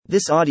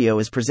This audio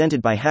is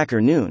presented by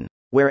Hacker Noon,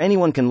 where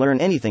anyone can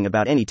learn anything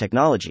about any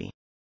technology.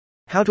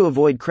 How to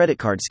avoid credit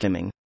card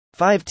skimming.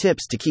 5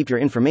 tips to keep your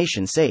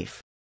information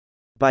safe.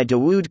 By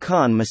Dawood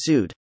Khan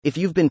Masood. If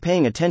you've been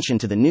paying attention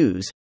to the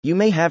news, you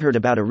may have heard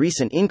about a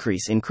recent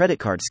increase in credit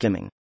card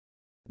skimming.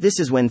 This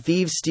is when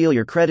thieves steal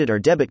your credit or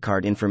debit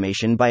card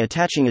information by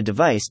attaching a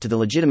device to the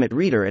legitimate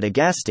reader at a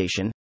gas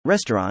station,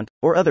 restaurant,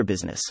 or other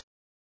business.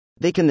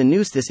 They can then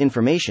use this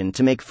information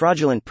to make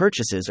fraudulent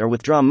purchases or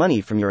withdraw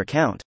money from your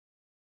account.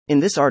 In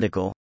this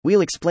article,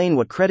 we'll explain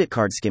what credit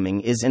card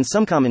skimming is and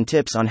some common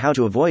tips on how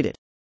to avoid it.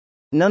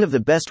 None of the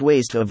best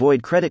ways to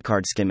avoid credit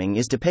card skimming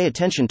is to pay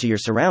attention to your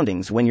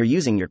surroundings when you're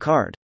using your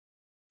card.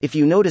 If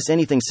you notice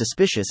anything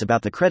suspicious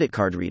about the credit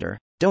card reader,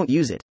 don't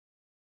use it.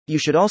 You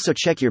should also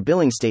check your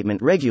billing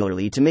statement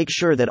regularly to make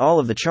sure that all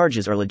of the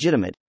charges are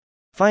legitimate.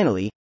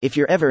 Finally, if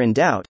you're ever in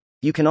doubt,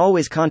 you can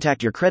always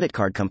contact your credit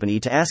card company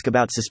to ask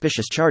about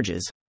suspicious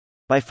charges.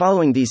 By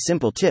following these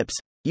simple tips,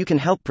 you can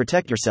help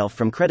protect yourself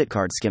from credit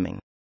card skimming.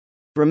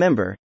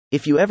 Remember,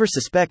 if you ever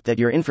suspect that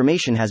your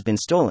information has been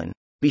stolen,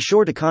 be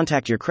sure to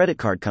contact your credit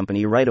card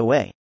company right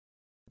away.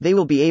 They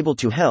will be able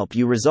to help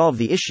you resolve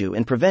the issue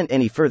and prevent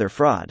any further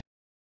fraud.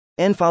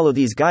 And follow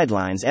these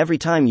guidelines every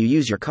time you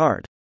use your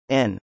card.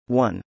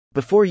 1.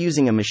 Before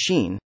using a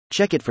machine,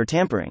 check it for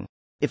tampering.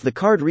 If the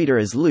card reader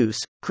is loose,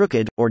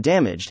 crooked, or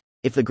damaged,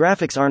 if the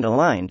graphics aren't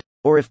aligned,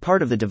 or if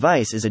part of the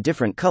device is a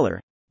different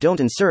color, don't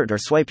insert or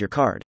swipe your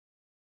card.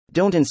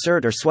 Don't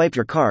insert or swipe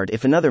your card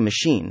if another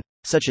machine,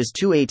 such as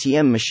 2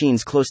 ATM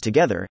machines close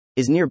together,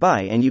 is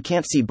nearby and you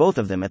can't see both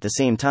of them at the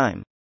same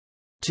time.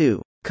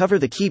 2. Cover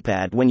the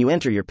keypad when you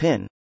enter your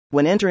PIN.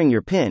 When entering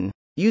your PIN,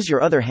 use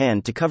your other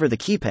hand to cover the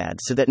keypad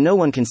so that no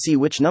one can see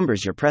which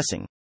numbers you're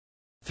pressing.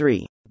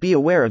 3. Be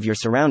aware of your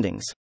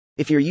surroundings.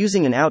 If you're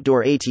using an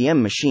outdoor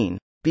ATM machine,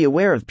 be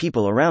aware of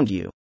people around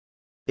you.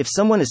 If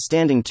someone is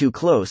standing too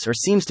close or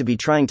seems to be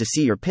trying to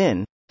see your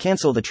PIN,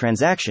 cancel the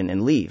transaction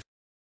and leave.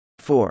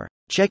 4.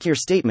 Check your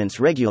statements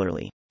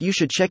regularly. You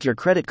should check your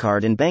credit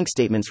card and bank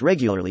statements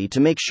regularly to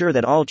make sure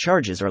that all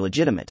charges are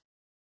legitimate.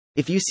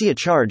 If you see a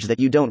charge that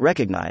you don't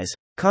recognize,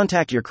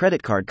 contact your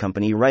credit card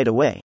company right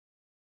away.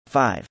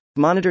 5.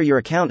 Monitor your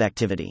account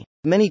activity.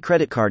 Many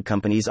credit card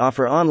companies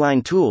offer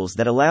online tools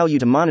that allow you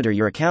to monitor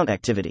your account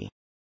activity.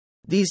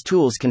 These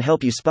tools can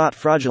help you spot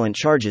fraudulent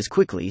charges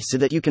quickly so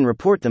that you can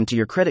report them to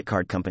your credit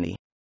card company.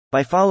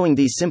 By following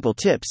these simple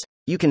tips,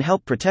 you can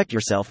help protect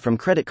yourself from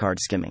credit card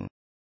skimming.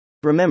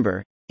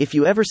 Remember, if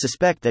you ever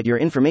suspect that your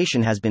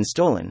information has been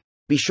stolen,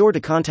 be sure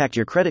to contact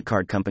your credit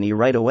card company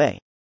right away.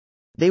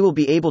 They will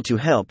be able to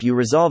help you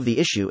resolve the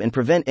issue and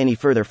prevent any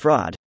further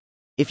fraud.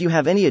 If you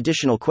have any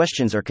additional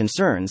questions or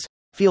concerns,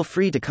 feel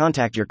free to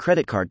contact your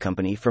credit card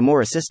company for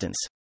more assistance.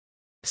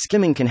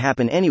 Skimming can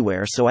happen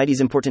anywhere, so it is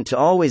important to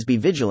always be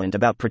vigilant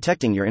about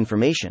protecting your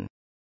information.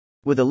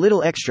 With a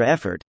little extra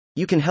effort,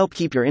 you can help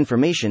keep your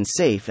information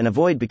safe and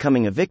avoid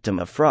becoming a victim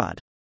of fraud.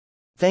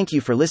 Thank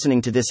you for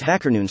listening to this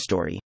Hacker Noon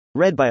story,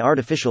 read by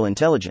Artificial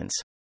Intelligence.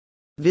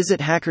 Visit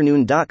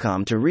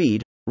hackernoon.com to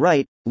read,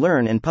 write,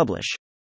 learn, and publish.